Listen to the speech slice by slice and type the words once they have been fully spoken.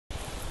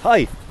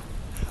Hi,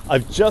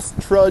 I've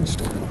just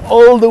trudged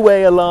all the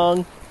way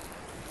along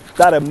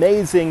that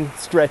amazing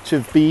stretch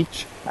of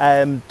beach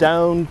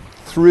down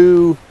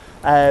through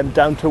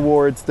down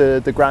towards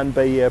the Gran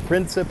Bahia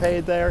Principe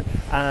there,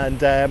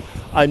 and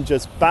I'm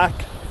just back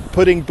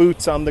putting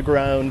boots on the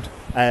ground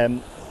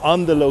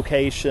on the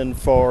location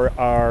for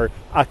our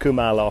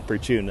Akumal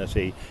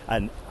opportunity.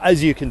 And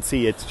as you can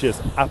see, it's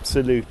just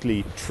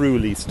absolutely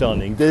truly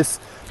stunning. This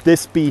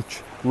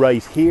beach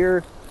right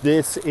here,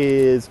 this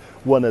is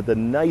one of the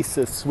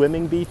nicest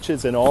swimming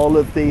beaches in all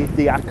of the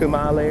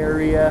Akumal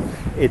area.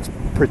 It's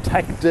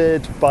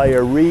protected by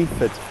a reef.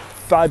 It's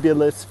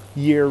fabulous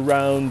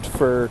year-round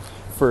for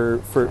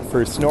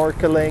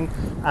snorkeling.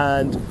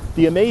 And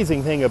the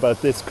amazing thing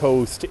about this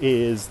coast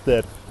is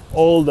that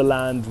all the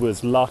land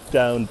was locked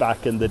down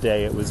back in the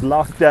day. It was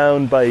locked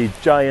down by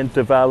giant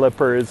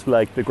developers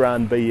like the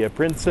Gran Bahia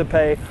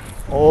Principe.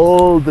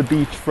 All the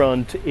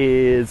beachfront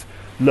is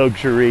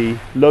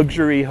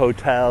luxury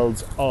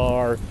hotels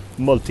or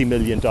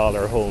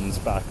multi-million-dollar homes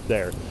back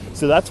there.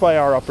 So that's why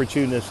our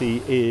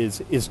opportunity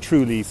is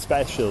truly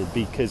special,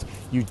 because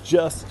you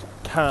just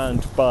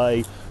can't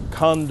buy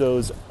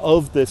condos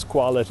of this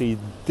quality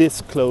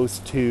this close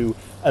to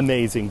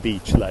amazing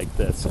beach like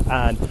this.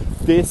 And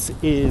this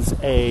is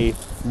a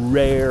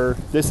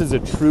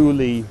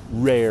truly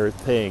rare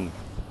thing.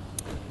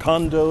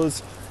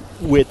 Condos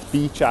with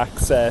beach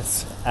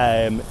access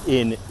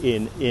in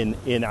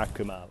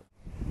Akumal.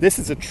 This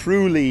is a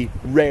truly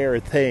rare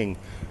thing.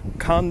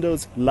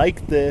 Condos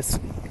like this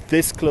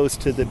close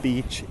to the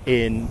beach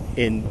in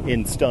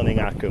stunning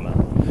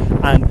Akumal.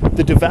 And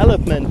the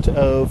development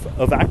of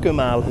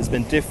Akumal has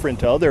been different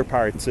to other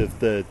parts of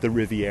the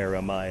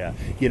Riviera Maya.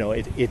 You know,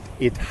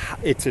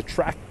 it's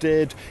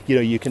attracted, you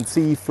know, you can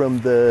see from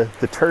the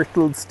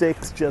turtle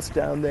sticks just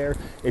down there,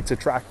 it's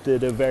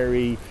attracted a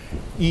very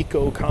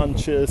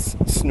eco-conscious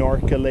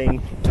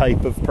snorkeling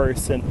type of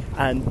person,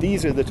 and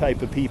these are the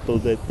type of people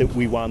that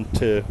we want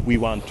to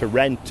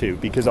rent to,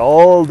 because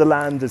all the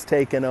land is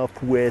taken up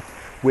with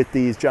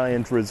these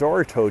giant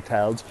resort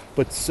hotels,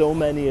 but so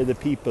many of the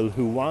people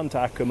who want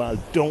Akumal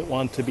don't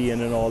want to be in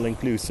an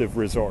all-inclusive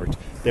resort.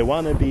 They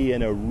want to be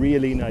in a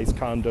really nice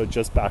condo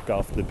just back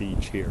off the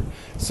beach here.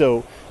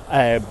 So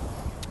I'm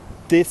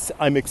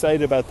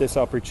excited about this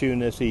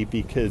opportunity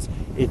because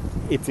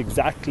it's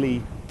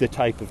exactly the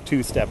type of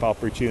two-step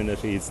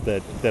opportunities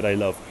that I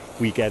love.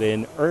 We get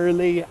in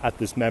early at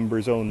this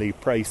members-only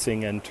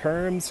pricing and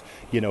terms,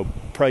 you know,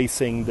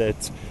 pricing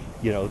that's,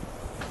 you know,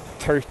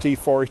 $30,000,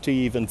 $40,000,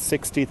 even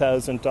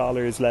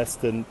 $60,000 less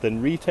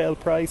than retail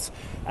price.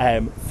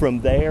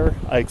 From there,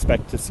 I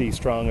expect to see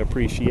strong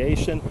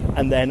appreciation,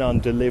 and then on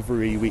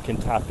delivery, we can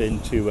tap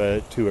into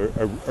a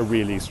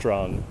really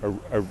strong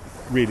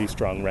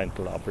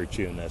rental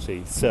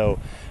opportunity. So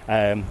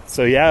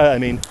yeah, I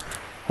mean,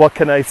 what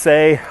can I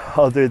say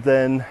other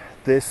than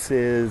this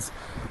is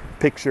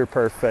picture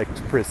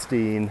perfect,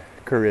 pristine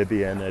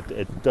Caribbean.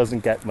 It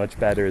doesn't get much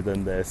better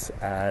than this,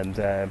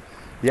 and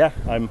yeah,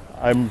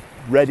 I'm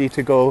ready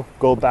to go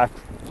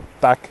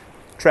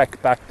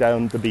trek back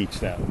down the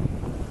beach now.